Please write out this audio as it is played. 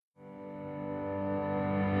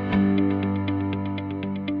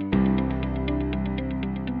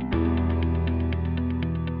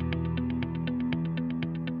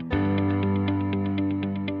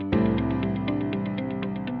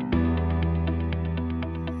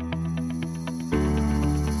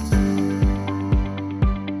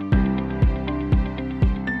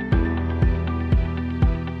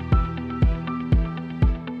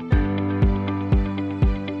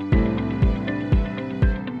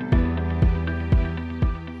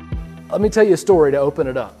Let me tell you a story to open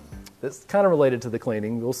it up. It's kind of related to the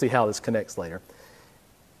cleaning. We'll see how this connects later.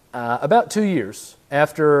 About 2 years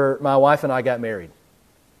after my wife and I got married,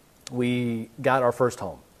 we got our first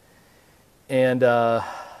home. And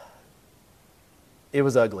it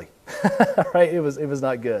was ugly, right? It was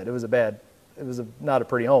not good. It was not a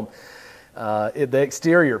pretty home. The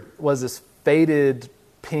exterior was this faded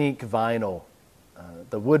pink vinyl.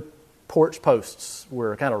 The wood porch posts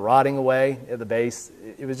were kind of rotting away at the base.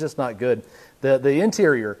 It was just not good. The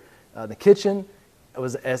interior, the kitchen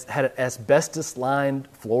had asbestos-lined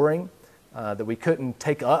flooring that we couldn't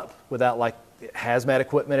take up without like hazmat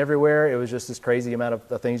equipment everywhere. It was just this crazy amount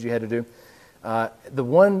of things you had to do. The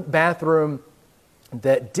one bathroom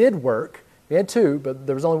that did work, we had two, but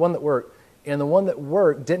there was only one that worked, and the one that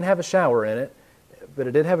worked didn't have a shower in it, but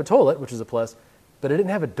it did have a toilet, which is a plus, but it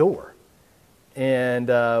didn't have a door. And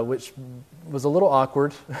which was a little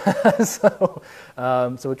awkward, so we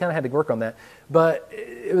kind of had to work on that. But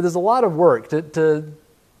there's a lot of work. To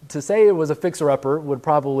say it was a fixer-upper would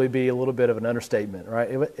probably be a little bit of an understatement, right?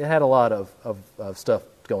 It had a lot of stuff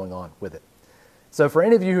going on with it. So for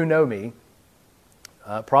any of you who know me,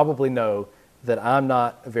 probably know that I'm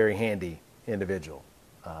not a very handy individual.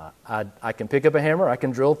 I can pick up a hammer, I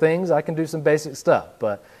can drill things, I can do some basic stuff,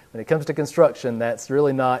 but when it comes to construction, that's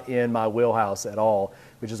really not in my wheelhouse at all,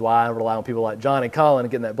 which is why I rely on people like John and Colin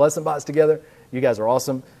and getting that blessing box together. You guys are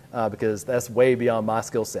awesome because that's way beyond my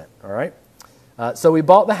skill set, all right? So we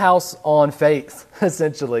bought the house on faith,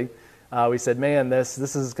 essentially. We said, man, this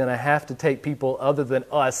is going to have to take people other than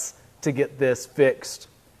us to get this fixed.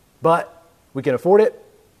 But we can afford it.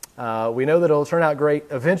 We know that it'll turn out great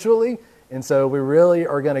eventually, and so we really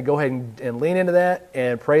are going to go ahead and lean into that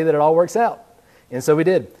and pray that it all works out. And so we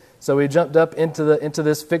did. So we jumped up into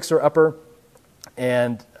this fixer-upper,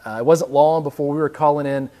 and it wasn't long before we were calling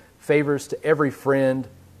in favors to every friend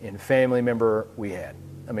and family member we had.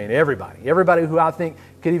 I mean, everybody who I think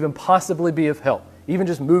could even possibly be of help, even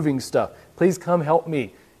just moving stuff. Please come help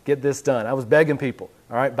me get this done. I was begging people,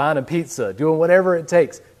 all right, buying them pizza, doing whatever it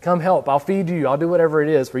takes. Come help. I'll feed you. I'll do whatever it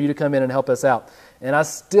is for you to come in and help us out. And I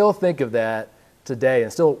still think of that today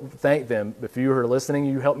and still thank them. If you were listening,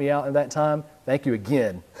 you helped me out in that time. Thank you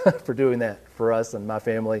again for doing that for us and my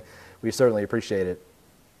family. We certainly appreciate it.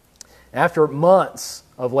 After months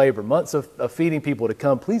of labor, months of feeding people to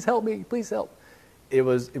come, please help me, please help, it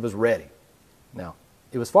was ready. Now,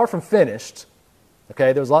 it was far from finished.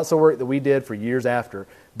 Okay, there was lots of work that we did for years after,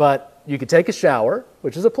 but you could take a shower,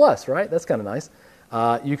 which is a plus, right? That's kind of nice.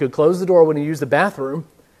 You could close the door when you use the bathroom,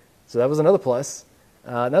 so that was another plus.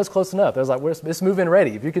 That was close enough. I was like, it's move-in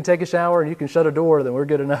ready. If you can take a shower and you can shut a door, then we're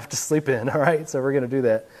good enough to sleep in, all right? So we're going to do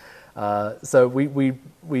that. So we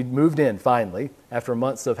moved in finally after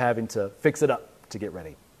months of having to fix it up to get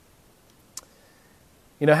ready.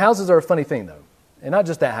 You know, houses are a funny thing, though. And not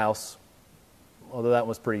just that house, although that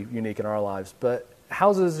was pretty unique in our lives, but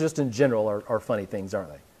houses just in general are funny things, aren't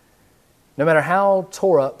they? No matter how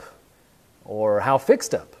tore up or how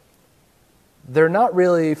fixed up, they're not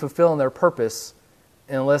really fulfilling their purpose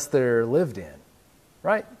unless they're lived in,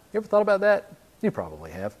 right? You ever thought about that? You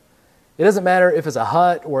probably have. It doesn't matter if it's a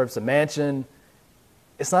hut or if it's a mansion.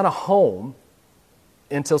 It's not a home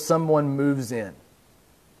until someone moves in.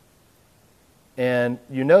 And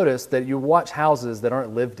you notice that you watch houses that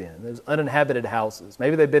aren't lived in. There's uninhabited houses.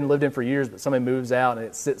 Maybe they've been lived in for years, but somebody moves out and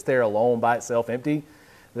it sits there alone by itself empty.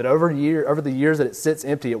 That over the years that it sits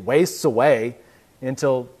empty, it wastes away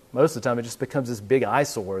until most of the time it just becomes this big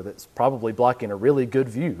eyesore that's probably blocking a really good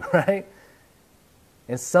view, right?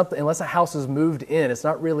 And unless a house is moved in, it's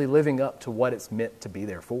not really living up to what it's meant to be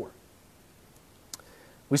there for.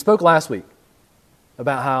 We spoke last week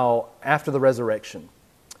about how after the resurrection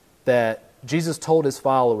that Jesus told his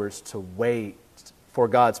followers to wait for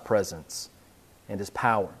God's presence and his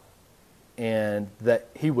power, and that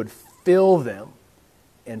he would fill them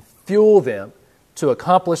and fuel them to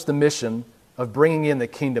accomplish the mission of bringing in the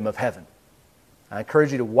kingdom of heaven. I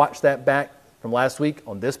encourage you to watch that back from last week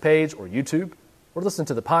on this page or YouTube, or listen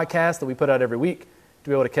to the podcast that we put out every week to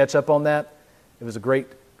be able to catch up on that. It was a great,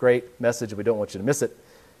 great message, and we don't want you to miss it.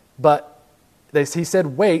 But he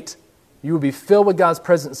said, wait, you will be filled with God's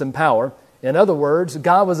presence and power. In other words,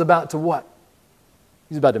 God was about to what?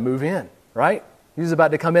 He was about to move in, right? He was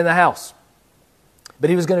about to come in the house. But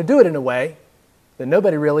he was going to do it in a way that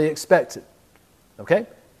nobody really expected. Okay?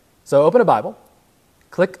 So open a Bible,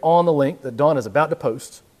 click on the link that Dawn is about to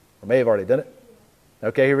post, or may have already done it.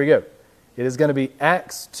 Okay, here we go. It is going to be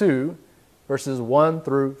Acts 2, verses 1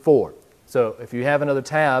 through 4. So if you have another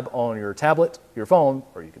tab on your tablet, your phone,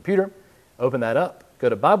 or your computer, open that up, go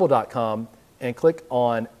to Bible.com, and click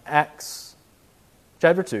on Acts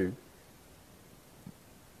chapter 2,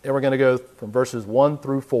 and we're going to go from verses 1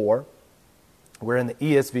 through 4. We're in the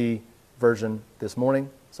ESV version this morning,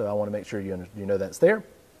 so I want to make sure you know that's there.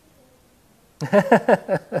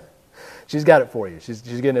 She's got it for you. She's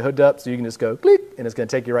getting it hooked up, so you can just go click, and it's going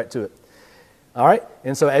to take you right to it. All right?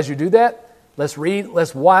 And so as you do that, let's read,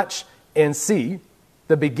 let's watch, and see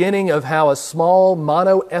the beginning of how a small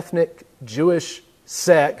mono-ethnic Jewish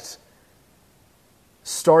sect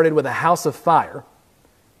started with a house of fire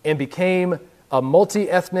and became a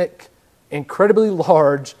multi-ethnic, incredibly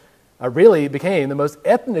large, really became the most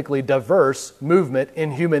ethnically diverse movement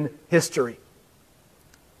in human history.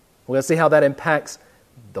 We're going to see how that impacts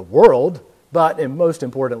the world, but, and most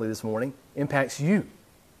importantly this morning, impacts you,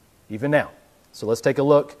 even now. So let's take a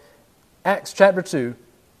look. Acts chapter 2,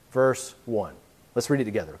 verse 1. Let's read it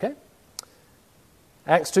together, okay?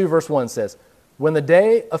 Acts 2, verse 1 says, "When the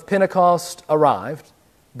day of Pentecost arrived,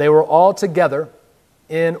 they were all together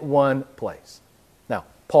in one place." Now,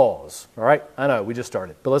 pause, all right? I know, we just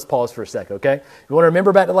started, but let's pause for a sec, okay? You want to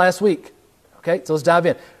remember back to last week, okay? So let's dive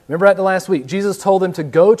in. Remember back to last week, Jesus told them to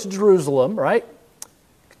go to Jerusalem, right?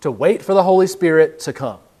 To wait for the Holy Spirit to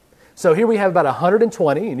come. So here we have about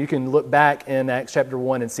 120, and you can look back in Acts chapter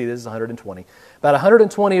 1 and see this is 120. About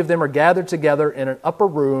 120 of them are gathered together in an upper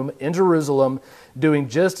room in Jerusalem, doing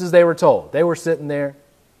just as they were told. They were sitting there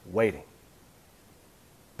waiting.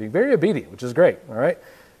 Being very obedient, which is great, all right?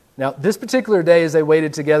 Now, this particular day as they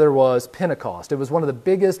waited together was Pentecost. It was one of the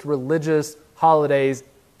biggest religious holidays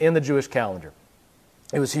in the Jewish calendar.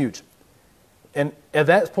 It was huge. And at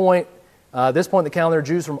that point, this point in the calendar,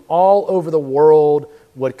 Jews from all over the world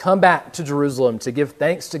would come back to Jerusalem to give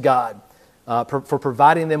thanks to God for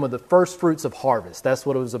providing them with the first fruits of harvest. That's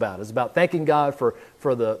what it was about. It was about thanking God for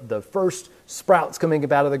the first sprouts coming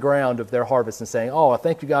up out of the ground of their harvest and saying, "Oh, I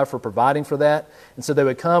thank you, God, for providing for that." And so they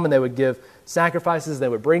would come and they would give sacrifices. They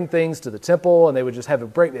would bring things to the temple, and they would just have a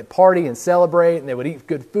great party and celebrate, and they would eat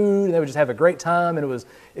good food, and they would just have a great time, and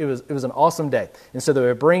it was an awesome day. And so they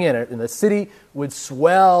would bring in it, and the city would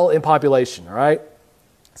swell in population, all right?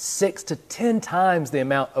 6 to 10 times the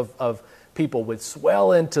amount of people would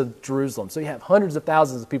swell into Jerusalem. So you have hundreds of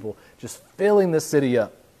thousands of people just filling this city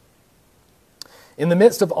up. In the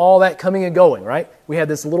midst of all that coming and going, right, we had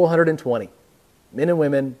this little 120 men and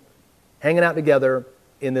women hanging out together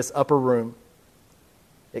in this upper room,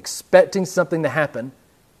 expecting something to happen,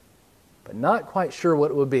 but not quite sure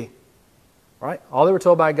what it would be. Right? All they were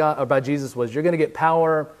told by God or by Jesus was, "You're going to get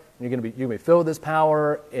power, and you're going to be filled with this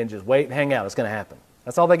power, and just wait and hang out. It's going to happen."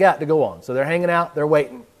 That's all they got to go on. So they're hanging out, they're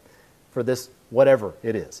waiting for this whatever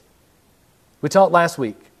it is. We talked last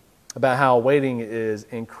week about how waiting is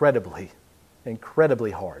incredibly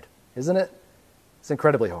hard, isn't it? It's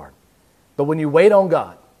incredibly hard. But when you wait on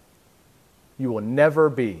God, you will never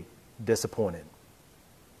be disappointed.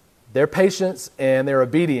 Their patience and their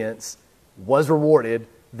obedience was rewarded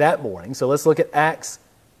that morning. So let's look at Acts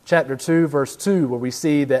chapter 2, verse 2, where we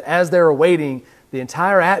see that as they were waiting, the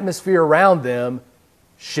entire atmosphere around them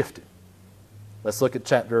shifted. Let's look at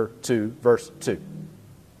chapter 2, verse 2.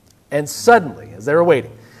 "And suddenly, as they were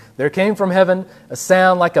waiting, there came from heaven a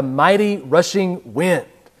sound like a mighty rushing wind,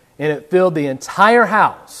 and it filled the entire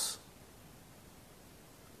house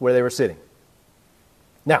where they were sitting."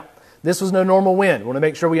 Now, this was no normal wind. We want to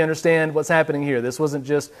make sure we understand what's happening here. This wasn't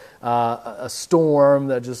just a storm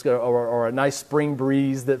that or a nice spring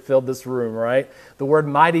breeze that filled this room, right? The word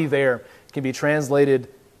mighty there can be translated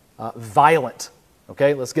violent.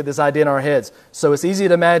 Okay, let's get this idea in our heads. So it's easy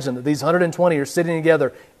to imagine that these 120 are sitting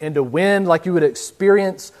together, and a wind like you would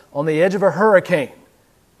experience on the edge of a hurricane,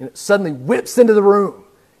 and it suddenly whips into the room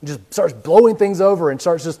and just starts blowing things over and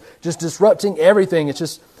starts just disrupting everything.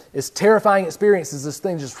 It's terrifying experience as this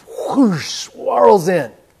thing just whoosh, swirls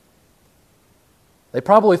in. They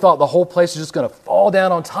probably thought the whole place was just going to fall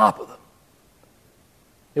down on top of them.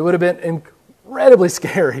 It would have been incredibly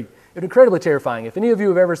scary. It was incredibly terrifying. If any of you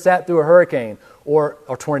have ever sat through a hurricane or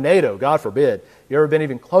a tornado, God forbid, you ever been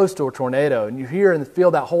even close to a tornado, and you hear and feel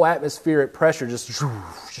that whole atmospheric pressure just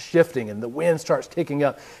shifting, and the wind starts kicking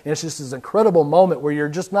up, and it's just this incredible moment where you're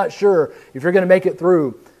just not sure if you're going to make it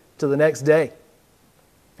through to the next day.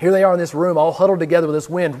 Here they are in this room, all huddled together with this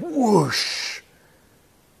wind. Whoosh!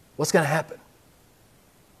 What's going to happen?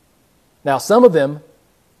 Now, some of them,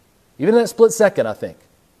 even in that split second, I think,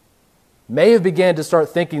 may have began to start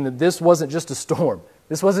thinking that this wasn't just a storm.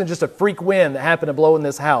 This wasn't just a freak wind that happened to blow in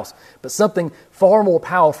this house, but something far more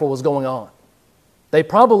powerful was going on. They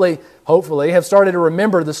probably, hopefully, have started to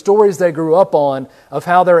remember the stories they grew up on of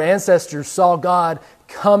how their ancestors saw God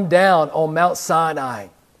come down on Mount Sinai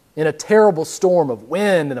in a terrible storm of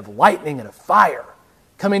wind and of lightning and of fire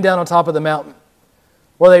coming down on top of the mountain.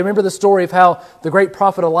 Or they remember the story of how the great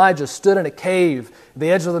prophet Elijah stood in a cave at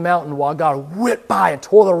the edge of the mountain while God whipped by and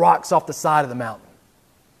tore the rocks off the side of the mountain.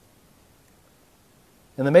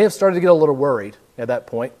 And they may have started to get a little worried at that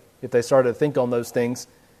point if they started to think on those things,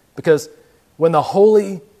 because when the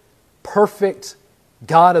holy, perfect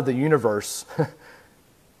God of the universe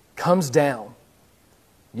comes down,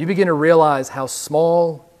 you begin to realize how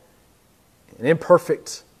small and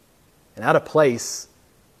imperfect and out of place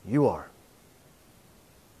you are.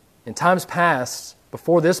 In times past,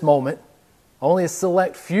 before this moment, only a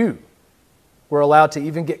select few were allowed to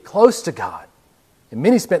even get close to God. And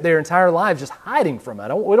many spent their entire lives just hiding from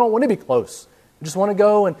it. We don't want to be close. We just want to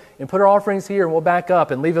go and put our offerings here and we'll back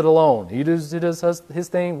up and leave it alone. He does his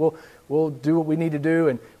thing. We'll do what we need to do,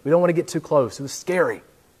 and we don't want to get too close. It was scary.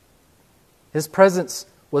 His presence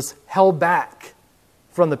was held back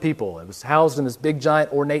from the people. It was housed in this big,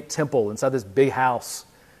 giant, ornate temple inside this big house.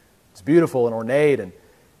 It's beautiful and ornate,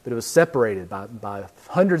 but it was separated by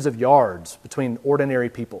hundreds of yards between ordinary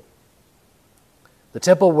people. The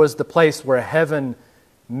temple was the place where heaven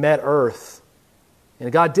met earth.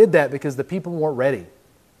 And God did that because the people weren't ready.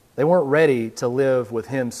 They weren't ready to live with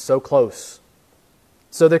Him so close.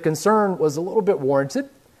 So their concern was a little bit warranted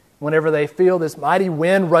whenever they feel this mighty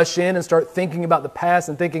wind rush in and start thinking about the past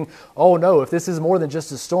and thinking, oh no, if this is more than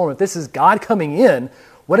just a storm, if this is God coming in,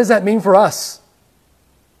 what does that mean for us?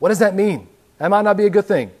 What does that mean? That might not be a good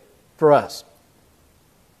thing for us.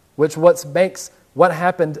 Which makes what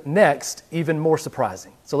happened next even more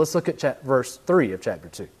surprising. So let's look at verse 3 of chapter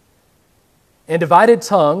 2. And divided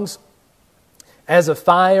tongues as a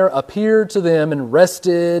fire appeared to them and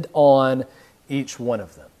rested on each one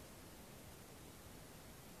of them.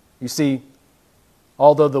 You see,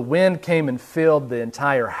 although the wind came and filled the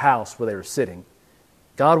entire house where they were sitting,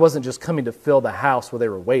 God wasn't just coming to fill the house where they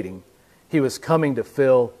were waiting. He was coming to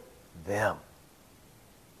fill them.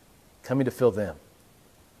 Coming to fill them.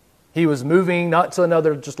 He was moving not to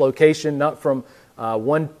another just location, not from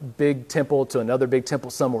one big temple to another big temple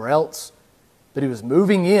somewhere else, but He was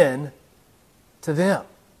moving in to them.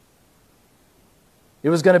 It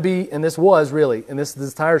was going to be, and this was really, and this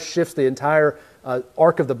entire shifts the entire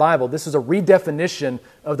arc of the Bible. This is a redefinition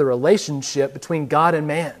of the relationship between God and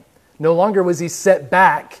man. No longer was He set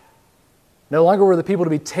back. No longer were the people to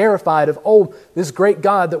be terrified of, oh, this great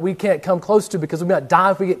God that we can't come close to because we might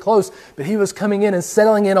die if we get close. But He was coming in and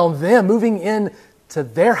settling in on them, moving in to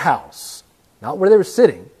their house. Not where they were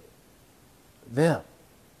sitting. Them.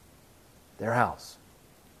 Their house.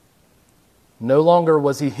 No longer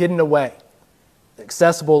was He hidden away,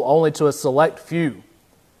 accessible only to a select few,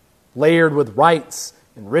 layered with rites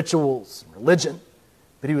and rituals and religion.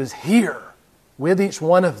 But He was here with each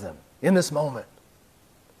one of them in this moment.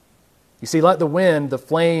 You see, like the wind, the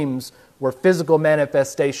flames were physical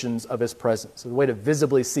manifestations of His presence, a way to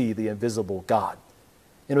visibly see the invisible God.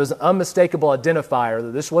 And it was an unmistakable identifier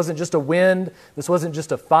that this wasn't just a wind, this wasn't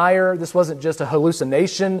just a fire, this wasn't just a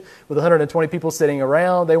hallucination with 120 people sitting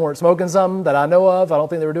around. They weren't smoking something that I know of. I don't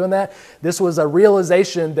think they were doing that. This was a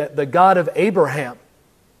realization that the God of Abraham,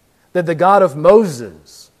 that the God of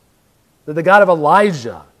Moses, that the God of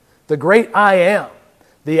Elijah, the great I Am,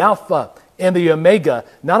 the Alpha and the Omega,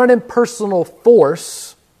 not an impersonal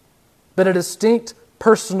force, but a distinct,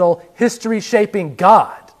 personal, history-shaping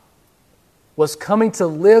God, was coming to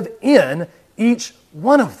live in each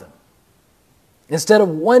one of them. Instead of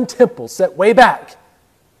one temple set way back,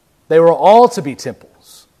 they were all to be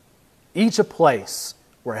temples, each a place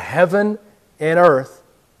where heaven and earth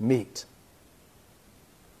meet.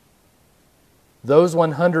 Those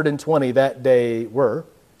 120 that day were,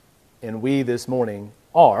 and we this morning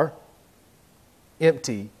are,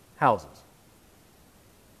 empty houses.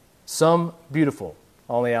 Some beautiful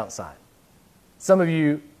on the outside. Some of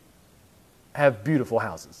you have beautiful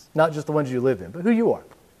houses, not just the ones you live in, but who you are,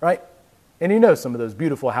 right? And you know some of those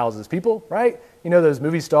beautiful houses, people, right? You know those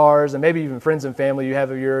movie stars and maybe even friends and family you have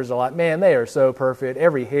of yours are like, man, they are so perfect.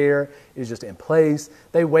 Every hair is just in place.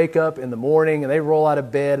 They wake up in the morning and they roll out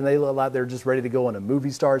of bed and they look like they're just ready to go on a movie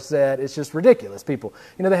star set. It's just ridiculous, people.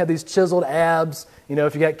 You know, they have these chiseled abs. You know,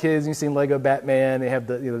 if you got kids and you've seen Lego Batman, they have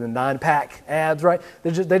the 9-pack abs, right?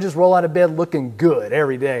 They just roll out of bed looking good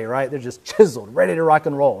every day, right? They're just chiseled, ready to rock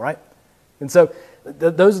and roll, right? And so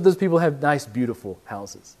those people have nice, beautiful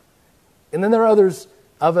houses. And then there are others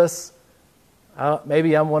of us,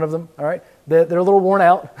 maybe I'm one of them, all right? They're a little worn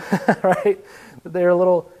out, right? They're a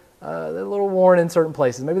little worn in certain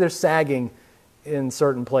places. Maybe they're sagging in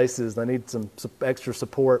certain places. They need some extra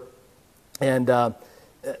support. And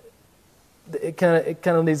it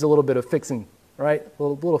kind of needs a little bit of fixing, right? A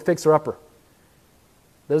little fixer-upper.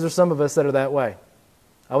 Those are some of us that are that way.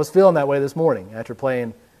 I was feeling that way this morning after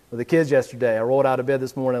playing with the kids yesterday. I rolled out of bed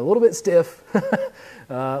this morning a little bit stiff,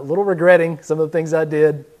 a little regretting some of the things I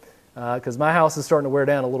did, because my house is starting to wear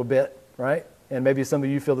down a little bit, right? And maybe some of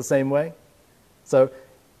you feel the same way. So,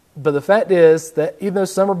 but the fact is that even though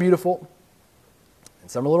some are beautiful and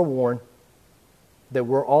some are a little worn, that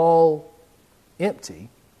we're all empty,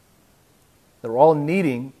 that we're all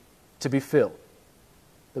needing to be filled,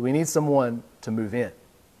 that we need someone to move in.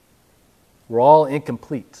 We're all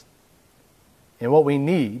incomplete. And what we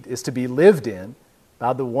need is to be lived in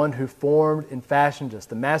by the one who formed and fashioned us,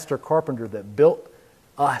 the master carpenter that built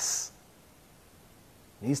us.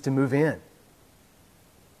 He needs to move in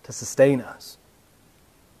to sustain us.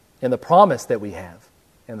 And the promise that we have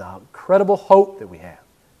and the incredible hope that we have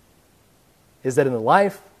is that in the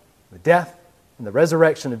life, the death, and the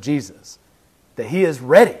resurrection of Jesus, that He is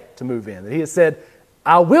ready to move in, that He has said,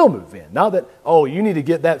 I will move in. Not that, oh, you need to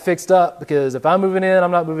get that fixed up because if I'm moving in, I'm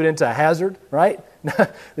not moving into a hazard, right?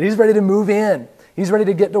 That He's ready to move in. He's ready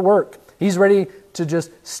to get to work. He's ready to just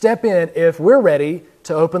step in if we're ready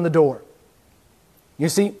to open the door. You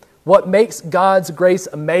see, what makes God's grace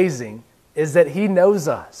amazing is that He knows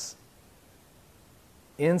us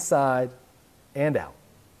inside and out.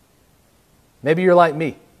 Maybe you're like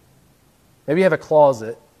me. Maybe you have a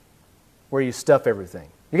closet where you stuff everything.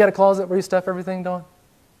 You got a closet where you stuff everything, Dawn?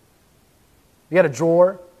 You got a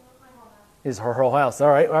drawer? Is her whole house. All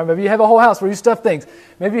right. Or maybe you have a whole house where you stuff things.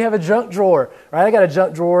 Maybe you have a junk drawer, right? I got a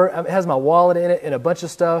junk drawer. It has my wallet in it and a bunch of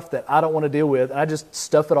stuff that I don't want to deal with. I just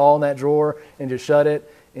stuff it all in that drawer and just shut it.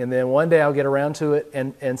 And then one day I'll get around to it.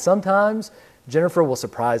 And sometimes Jennifer will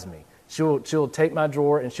surprise me. She'll take my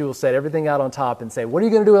drawer and she will set everything out on top and say, what are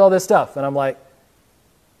you going to do with all this stuff? And I'm like,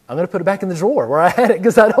 I'm going to put it back in the drawer where I had it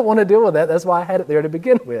because I don't want to deal with that. That's why I had it there to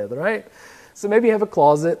begin with, right? So maybe you have a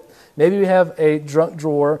closet. Maybe you have a junk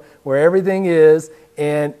drawer where everything is,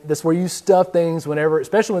 and that's where you stuff things whenever,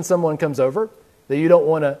 especially when someone comes over that you don't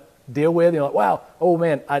want to deal with. You're like, wow, oh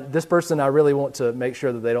man, this person, I really want to make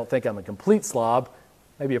sure that they don't think I'm a complete slob,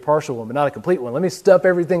 maybe a partial one, but not a complete one. Let me stuff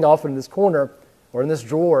everything off in this corner or in this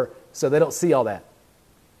drawer so they don't see all that.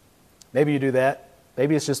 Maybe you do that.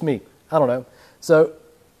 Maybe it's just me. I don't know. So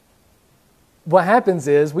what happens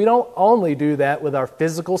is we don't only do that with our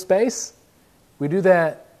physical space. We do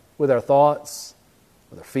that with our thoughts,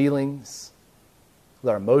 with our feelings, with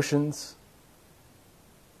our emotions.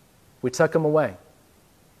 We tuck them away.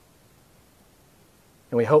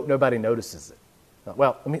 And we hope nobody notices it.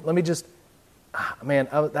 Well, let me just, man,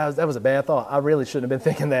 that was a bad thought. I really shouldn't have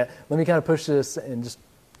been thinking that. Let me kind of push this and just,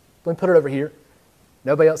 let me put it over here.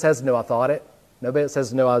 Nobody else has to know I thought it. Nobody else has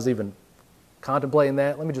to know I was even contemplating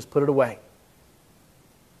that. Let me just put it away.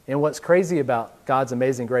 And what's crazy about God's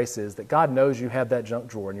amazing grace is that God knows you have that junk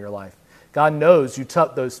drawer in your life. God knows you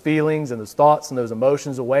tuck those feelings and those thoughts and those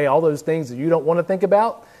emotions away, all those things that you don't want to think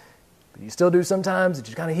about, but you still do sometimes, that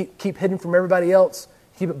you kind of keep hidden from everybody else.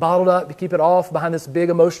 You keep it bottled up, you keep it off behind this big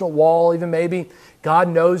emotional wall even maybe. God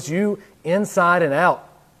knows you inside and out.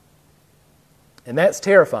 And that's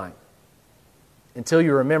terrifying until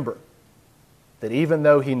you remember that even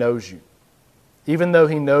though He knows you, even though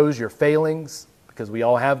He knows your failings, because we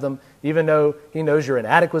all have them, even though He knows your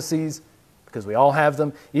inadequacies, because we all have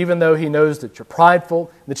them, even though He knows that you're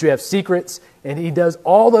prideful, that you have secrets, and He does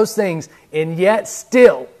all those things, and yet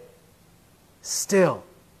still,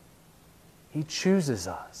 He chooses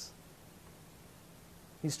us.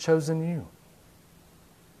 He's chosen you.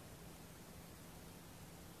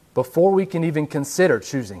 Before we can even consider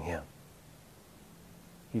choosing Him,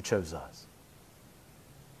 He chose us.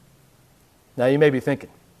 Now you may be thinking,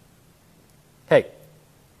 hey,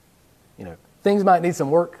 things might need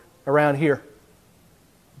some work around here,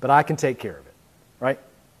 but I can take care of it, right?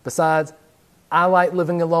 Besides, I like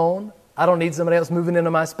living alone. I don't need somebody else moving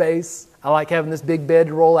into my space. I like having this big bed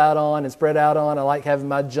to roll out on and spread out on. I like having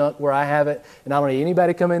my junk where I have it, and I don't need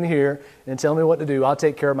anybody to come in here and tell me what to do. I'll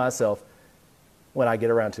take care of myself when I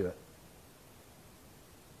get around to it.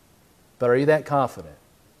 But are you that confident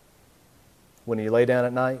when you lay down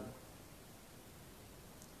at night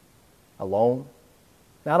alone?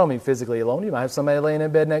 Now, I don't mean physically alone. You might have somebody laying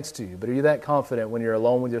in bed next to you, but are you that confident when you're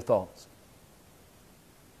alone with your thoughts?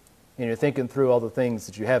 And you're thinking through all the things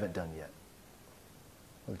that you haven't done yet,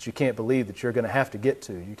 or that you can't believe that you're going to have to get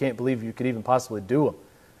to. You can't believe you could even possibly do them.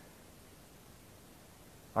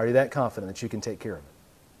 Are you that confident that you can take care of it?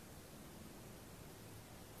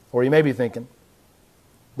 Or you may be thinking,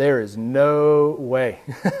 there is no way.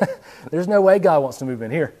 There's no way God wants to move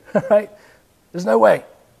in here, right? There's no way.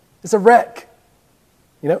 It's a wreck.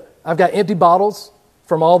 I've got empty bottles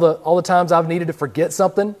from all the times I've needed to forget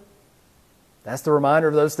something. That's the reminder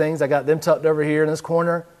of those things. I got them tucked over here in this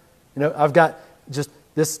corner. I've got just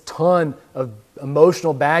this ton of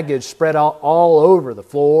emotional baggage spread out all over the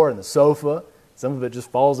floor and the sofa. Some of it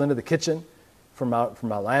just falls into the kitchen from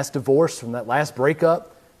my last divorce, from that last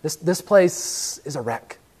breakup. This place is a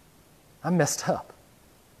wreck. I'm messed up.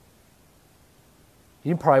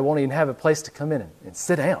 You probably won't even have a place to come in and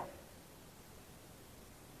sit down.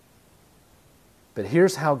 But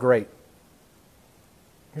here's how great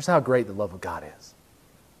the love of God is.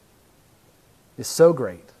 It's so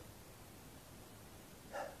great.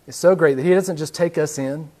 It's so great that He doesn't just take us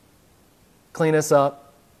in, clean us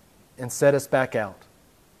up, and set us back out.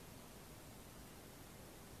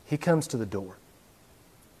 He comes to the door.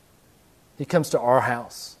 He comes to our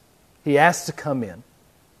house. He asks to come in,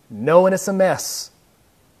 knowing it's a mess,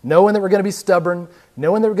 knowing that we're going to be stubborn,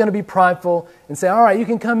 knowing that we're going to be prideful, and say, all right, you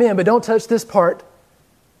can come in, but don't touch this part.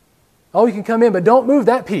 Oh, you can come in, but don't move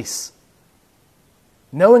that piece.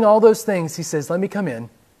 Knowing all those things, He says, let me come in.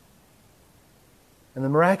 And the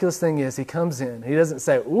miraculous thing is, He comes in. He doesn't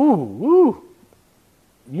say, ooh,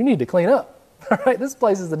 you need to clean up. All right, this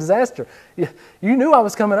place is a disaster. You knew I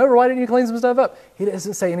was coming over. Why didn't you clean some stuff up? He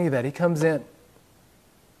doesn't say any of that. He comes in.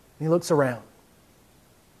 He looks around.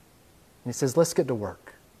 And He says, let's get to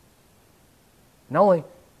work. Not only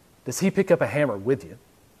does He pick up a hammer with you,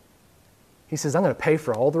 He says, I'm going to pay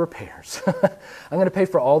for all the repairs. I'm going to pay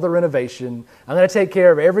for all the renovation. I'm going to take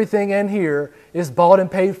care of everything in here is bought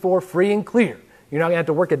and paid for, free and clear. You're not going to have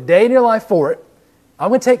to work a day in your life for it. I'm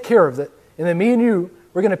going to take care of it. And then me and you,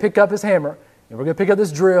 we're going to pick up His hammer, and we're going to pick up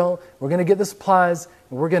this drill, we're going to get the supplies,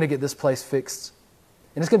 and we're going to get this place fixed.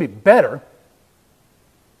 And it's going to be better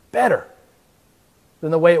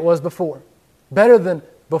than the way it was before. Better than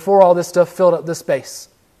before all this stuff filled up this space.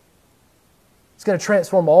 It's going to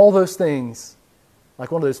transform all those things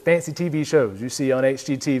like one of those fancy TV shows you see on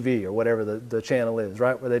HGTV or whatever the channel is,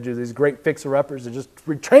 right? Where they do these great fixer-uppers. It just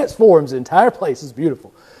transforms the entire place. It's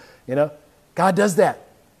beautiful. God does that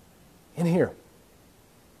in here.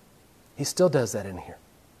 He still does that in here.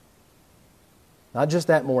 Not just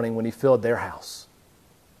that morning when He filled their house,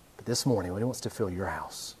 but this morning when He wants to fill your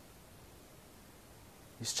house.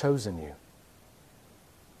 He's chosen you.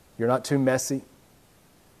 You're not too messy.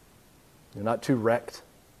 You're not too wrecked.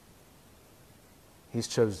 He's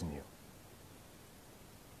chosen you.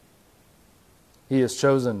 He has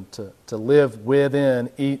chosen to live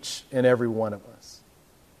within each and every one of us.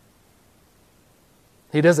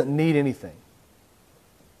 He doesn't need anything.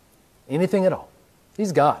 Anything at all.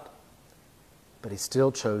 He's God. But He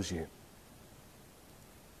still chose you.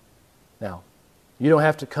 Now, you don't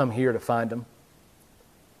have to come here to find Him.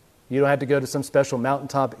 You don't have to go to some special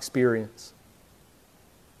mountaintop experience.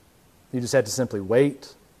 You just have to simply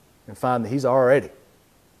wait and find that He's already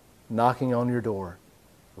knocking on your door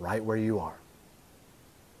right where you are.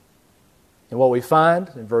 And what we find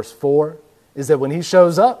in verse 4 is that when He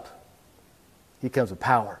shows up, He comes with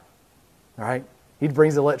power. All right? He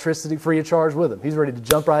brings electricity free of charge with Him. He's ready to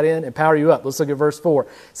jump right in and power you up. Let's look at verse 4. It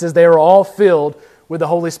says, they are all filled with the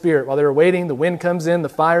Holy Spirit. While they were waiting, the wind comes in, the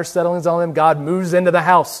fire settles on them, God moves into the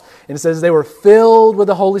house. And it says they were filled with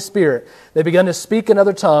the Holy Spirit. They began to speak in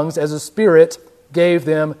other tongues as the Spirit gave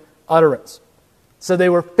them utterance. So they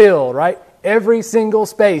were filled, right? Every single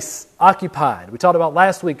space occupied. We talked about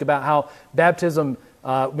last week about how baptism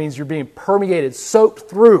means you're being permeated, soaked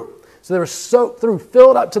through. So they were soaked through,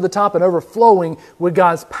 filled up to the top and overflowing with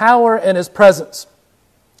God's power and His presence.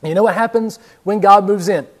 And you know what happens when God moves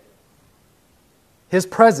in? His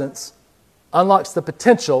presence unlocks the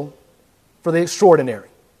potential for the extraordinary.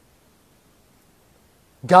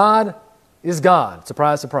 God is God.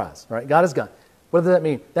 Surprise, surprise. Right? God is God. What does that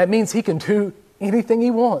mean? That means He can do anything He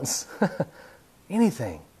wants.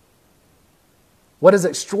 Anything. What is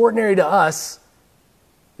extraordinary to us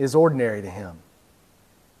is ordinary to Him.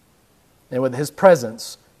 And with His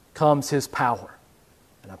presence comes His power.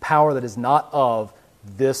 And a power that is not of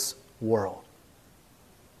this world.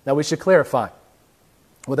 Now we should clarify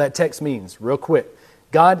what that text means real quick.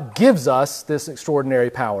 God gives us this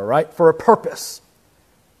extraordinary power, right? For a purpose.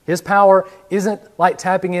 His power isn't like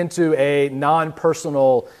tapping into a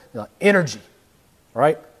non-personal energy,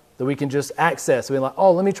 right? That we can just access. We're like,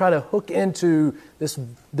 oh, let me try to hook into this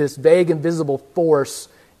vague invisible force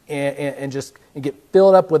and get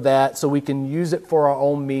filled up with that so we can use it for our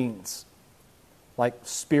own means. Like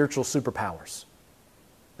spiritual superpowers.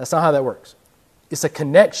 That's not how that works. It's a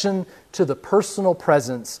connection to the personal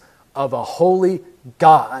presence of a holy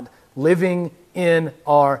God living in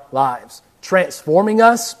our lives, transforming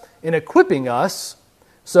us and equipping us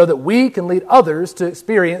so that we can lead others to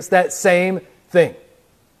experience that same thing.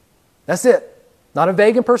 That's it. Not a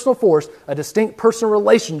vague and personal force, a distinct personal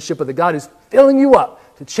relationship with a God who's filling you up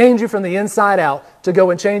to change you from the inside out, to go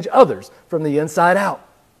and change others from the inside out.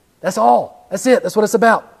 That's all. That's it. That's what it's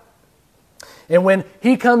about. And when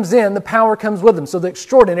He comes in, the power comes with Him. So the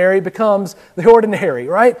extraordinary becomes the ordinary,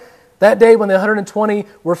 right? That day when the 120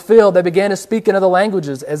 were filled, they began to speak in other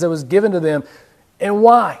languages as it was given to them. And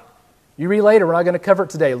why? You read later, we're not going to cover it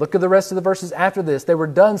today. Look at the rest of the verses after this. They were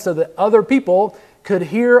done so that other people could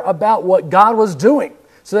hear about what God was doing.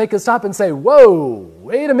 So they could stop and say, whoa,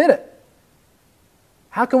 wait a minute.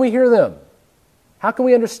 How can we hear them? How can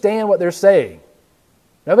we understand what they're saying?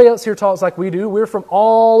 Nobody else here talks like we do. We're from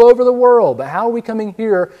all over the world. But how are we coming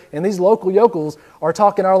here and these local yokels are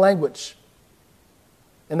talking our language?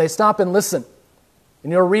 And they stop and listen.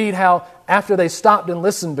 And you'll read how after they stopped and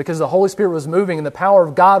listened because the Holy Spirit was moving and the power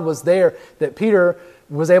of God was there, that Peter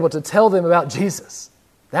was able to tell them about Jesus.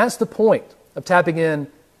 That's the point of tapping in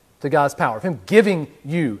to God's power, of Him giving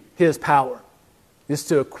you His power, is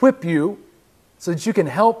to equip you so that you can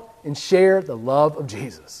help and share the love of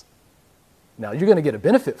Jesus. Now, you're going to get a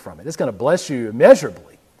benefit from it. It's going to bless you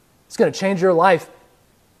immeasurably. It's going to change your life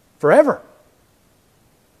forever.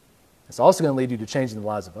 It's also going to lead you to changing the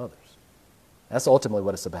lives of others. That's ultimately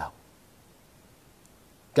what it's about.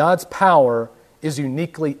 God's power is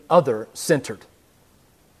uniquely other-centered. It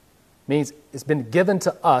means it's been given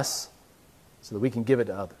to us so that we can give it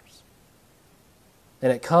to others.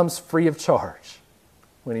 And it comes free of charge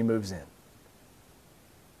when He moves in.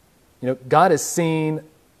 You know, God has seen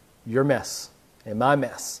your mess and my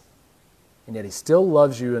mess, and yet He still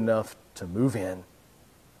loves you enough to move in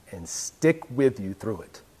and stick with you through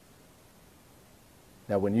it.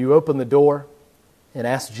 Now, when you open the door and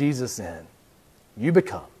ask Jesus in, you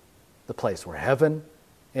become the place where heaven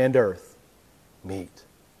and earth meet,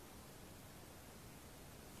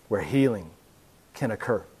 where healing can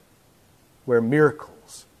occur, where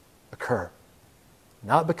miracles occur,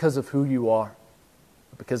 not because of who you are,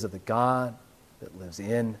 but because of the God that lives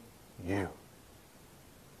in you.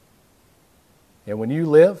 And when you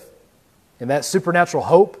live in that supernatural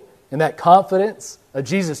hope and that confidence of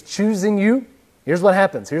Jesus choosing you, here's what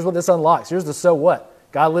happens. Here's what this unlocks. Here's the so what.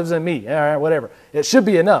 God lives in me. All right, whatever. It should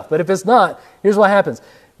be enough. But if it's not, here's what happens.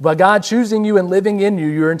 By God choosing you and living in you,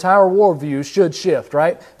 your entire worldview should shift,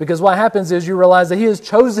 right? Because what happens is you realize that He has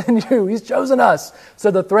chosen you. He's chosen us. So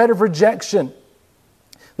the threat of rejection,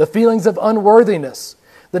 the feelings of unworthiness,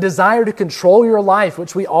 the desire to control your life,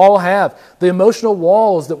 which we all have, the emotional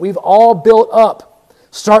walls that we've all built up,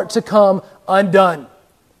 start to come undone.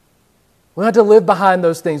 We don't have to live behind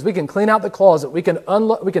those things. We can clean out the closet. We can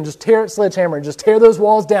just tear it sledgehammer and just tear those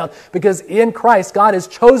walls down, because in Christ, God has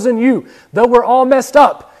chosen you. Though we're all messed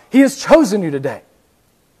up, He has chosen you today.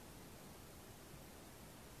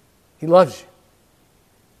 He loves you.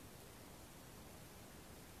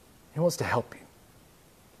 He wants to help you,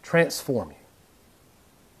 transform you.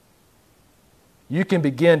 You can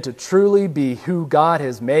begin to truly be who God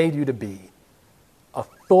has made you to be. A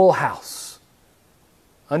full house,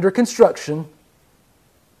 under construction,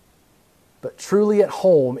 but truly at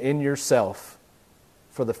home in yourself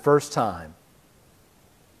for the first time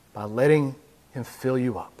by letting Him fill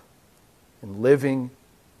you up and living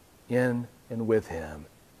in and with Him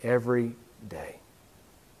every day.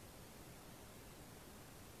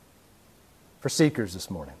 For seekers this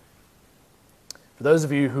morning, for those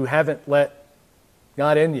of you who haven't let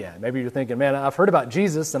God in yet, maybe you're thinking, man, I've heard about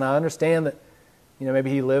Jesus and I understand that, you know, maybe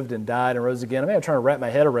He lived and died and rose again. I'm trying to wrap my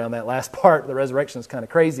head around that last part. The resurrection is kind of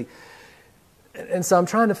crazy. And so I'm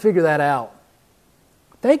trying to figure that out.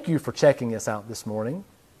 Thank you for checking us out this morning.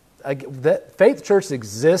 Faith Church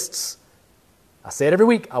exists. I say it every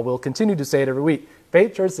week. I will continue to say it every week.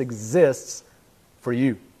 Faith Church exists for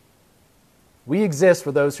you. We exist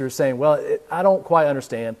for those who are saying, well, I don't quite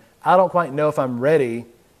understand. I don't quite know if I'm ready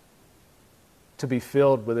to be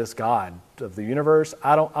filled with this God of the universe.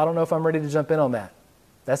 I don't know if I'm ready to jump in on that.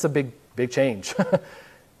 That's a big change.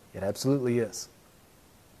 It absolutely is.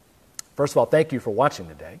 First of all, thank you for watching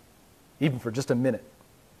today, even for just a minute.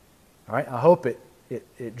 All right, I hope it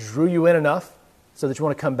drew you in enough so that you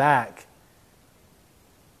want to come back,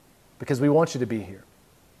 because we want you to be here.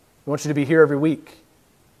 We want you to be here every week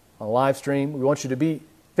on a live stream. We want you to be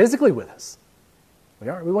physically with us. We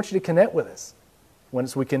want you to connect with us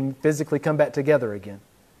once we can physically come back together again.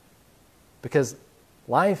 Because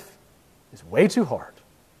life is way too hard,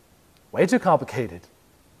 way too complicated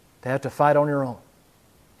to have to fight on your own.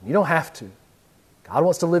 And you don't have to. God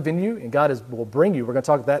wants to live in you, and God will bring you. We're going to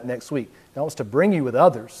talk about that next week. God wants to bring you with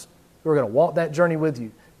others who are going to walk that journey with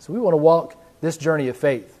you. So we want to walk this journey of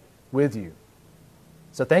faith with you.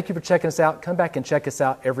 So thank you for checking us out. Come back and check us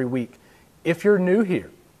out every week. If you're new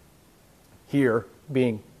here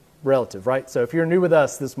being relative, right? So if you're new with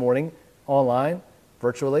us this morning, online,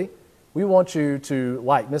 virtually, we want you to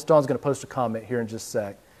like. Miss Dawn's going to post a comment here in just a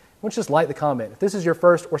sec. Why don't you just like the comment? If this is your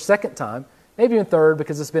first or second time, maybe even third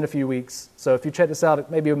because it's been a few weeks. So if you check this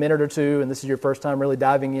out maybe a minute or two and this is your first time really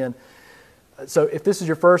diving in. So if this is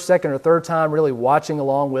your first, second, or third time really watching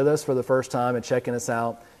along with us for the first time and checking us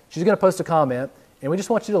out, she's going to post a comment and we just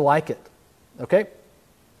want you to like it. Okay?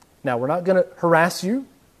 Now, we're not going to harass you.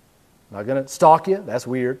 We're not going to stalk you. That's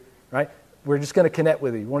weird, right? We're just going to connect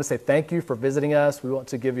with you. We want to say thank you for visiting us. We want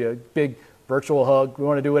to give you a big virtual hug. We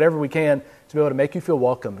want to do whatever we can to be able to make you feel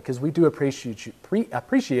welcome because we do appreciate you,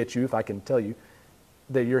 if I can tell you,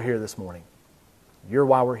 that you're here this morning. You're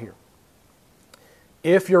why we're here.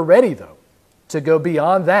 If you're ready, though, to go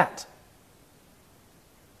beyond that,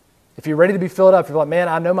 if you're ready to be filled up, if you're like, man,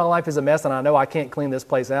 I know my life is a mess and I know I can't clean this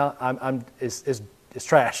place out, it's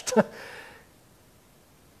trashed.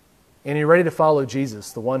 And you're ready to follow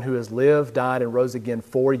Jesus, the one who has lived, died, and rose again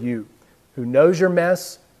for you, who knows your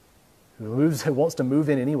mess, who wants to move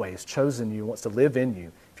in anyway, has chosen you, wants to live in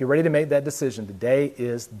you. If you're ready to make that decision, today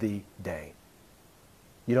is the day.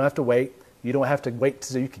 You don't have to wait. You don't have to wait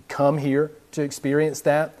so you can come here to experience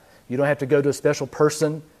that. You don't have to go to a special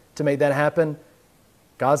person to make that happen.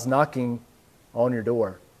 God's knocking on your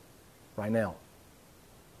door right now.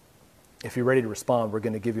 If you're ready to respond, we're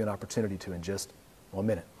going to give you an opportunity to in just 1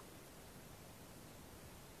 minute.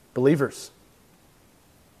 Believers,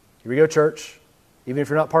 here we go, church. Even if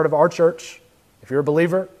you're not part of our church, if you're a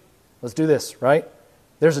believer, let's do this, right?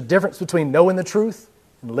 There's a difference between knowing the truth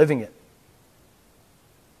and living it.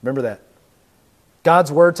 Remember that.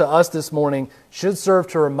 God's word to us this morning should serve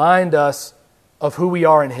to remind us of who we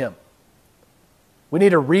are in Him. We need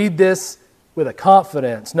to read this with a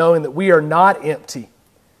confidence, knowing that we are not empty,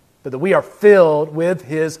 but that we are filled with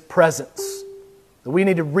His presence. That we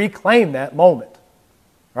need to reclaim that moment.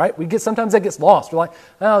 Right? Sometimes that gets lost. We're like,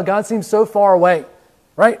 oh, God seems so far away.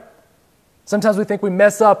 Right? Sometimes we think we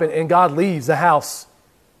mess up and God leaves the house.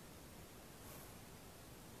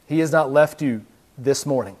 He has not left you this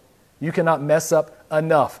morning. You cannot mess up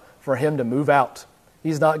enough for Him to move out.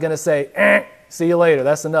 He's not going to say, see you later,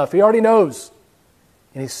 that's enough. He already knows.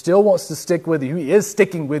 And He still wants to stick with you. He is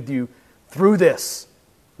sticking with you through this.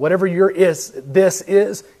 Whatever this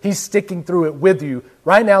is, He's sticking through it with you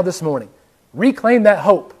right now this morning. Reclaim that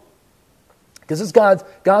hope. Because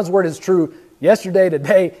God's word is true yesterday,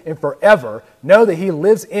 today, and forever. Know that He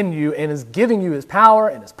lives in you and is giving you His power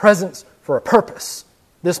and His presence for a purpose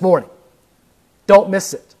this morning. Don't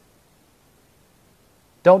miss it.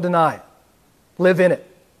 Don't deny it. Live in it.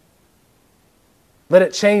 Let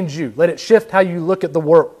it change you. Let it shift how you look at the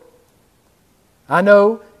world. I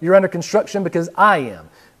know you're under construction because I am,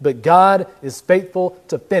 but God is faithful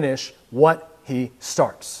to finish what He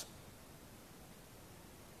starts.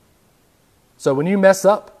 So when you mess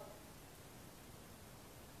up,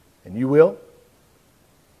 and you will,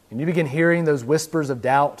 and you begin hearing those whispers of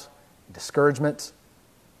doubt, and discouragement,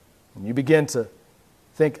 and you begin to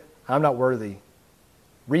think, I'm not worthy,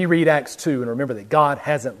 reread Acts 2 and remember that God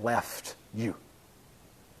hasn't left you.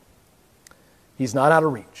 He's not out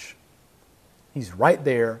of reach. He's right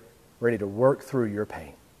there, ready to work through your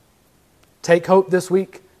pain. Take hope this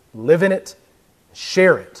week, live in it,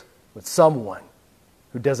 share it with someone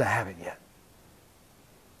who doesn't have it yet.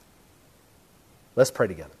 Let's pray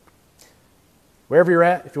together. Wherever you're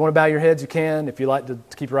at, if you want to bow your heads, you can. If you like to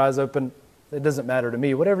keep your eyes open, it doesn't matter to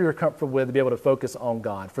me. Whatever you're comfortable with, to be able to focus on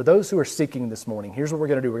God. For those who are seeking this morning, here's what we're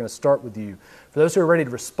going to do. We're going to start with you. For those who are ready to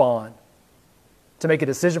respond, to make a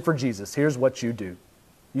decision for Jesus, here's what you do.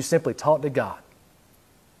 You simply talk to God.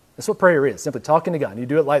 That's what prayer is, simply talking to God. And you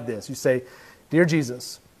do it like this. You say, Dear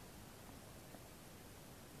Jesus,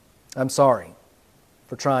 I'm sorry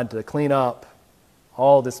for trying to clean up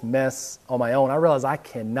all this mess on my own. I realize I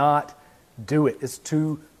cannot do it. It's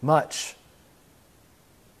too much.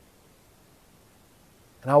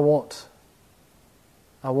 And I want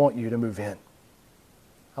you to move in.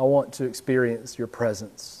 I want to experience your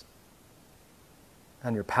presence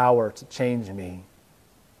and your power to change me.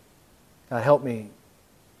 God, help me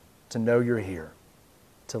to know you're here,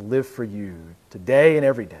 to live for you today and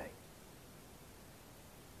every day.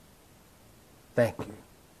 Thank you.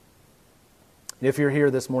 And if you're here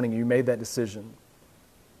this morning, you made that decision,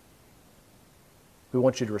 we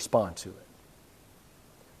want you to respond to it.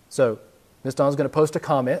 So, Ms. Dawn's going to post a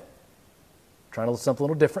comment, trying to do something a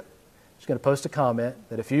little different. She's going to post a comment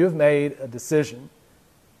that if you have made a decision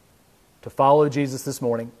to follow Jesus this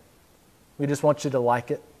morning, we just want you to like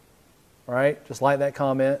it. All right? Just like that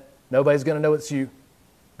comment. Nobody's going to know it's you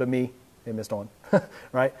but me. It missed on,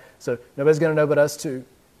 right? So nobody's going to know but us two.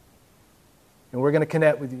 And we're going to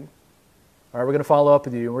connect with you. All right, we're going to follow up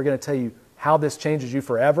with you, and we're going to tell you how this changes you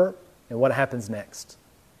forever and what happens next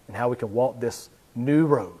and how we can walk this new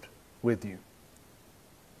road with you.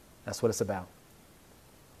 That's what it's about.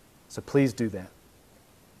 So please do that.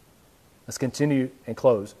 Let's continue and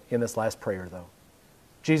close in this last prayer, though.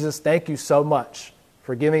 Jesus, thank you so much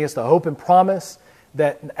for giving us the hope and promise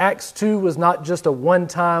that Acts 2 was not just a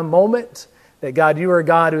one-time moment, that God, you are a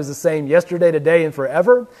God who is the same yesterday, today, and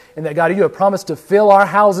forever, and that God, you have promised to fill our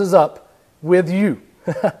houses up with you.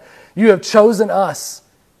 You have chosen us,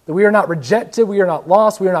 that we are not rejected, we are not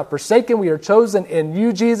lost, we are not forsaken, we are chosen in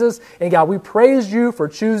you, Jesus. And God, we praise you for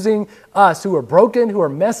choosing us who are broken, who are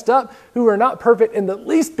messed up, who are not perfect in the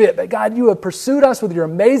least bit, but God, you have pursued us with your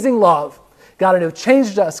amazing love. God, and have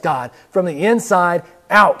changed us, God, from the inside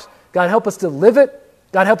out. God, help us to live it.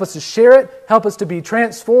 God, help us to share it. Help us to be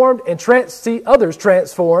transformed and see others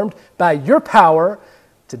transformed by your power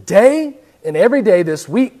today and every day this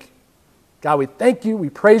week. God, we thank you,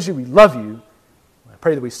 we praise you, we love you. I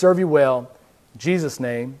pray that we serve you well. In Jesus'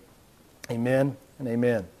 name, amen and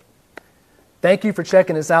amen. Thank you for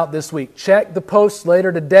checking us out this week. Check the posts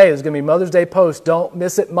later today. There's going to be Mother's Day posts. Don't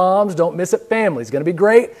miss it, moms. Don't miss it, families. It's going to be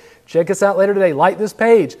great. Check us out later today. Like this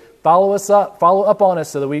page. Follow up on us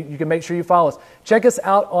so that you can make sure you follow us. Check us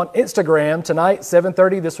out on Instagram tonight,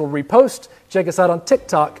 7:30. This will repost. Check us out on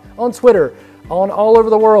TikTok, on Twitter, on all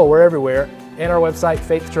over the world. We're everywhere. And our website,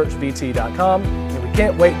 faithchurchvt.com. And we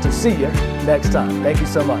can't wait to see you next time. Thank you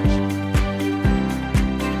so much.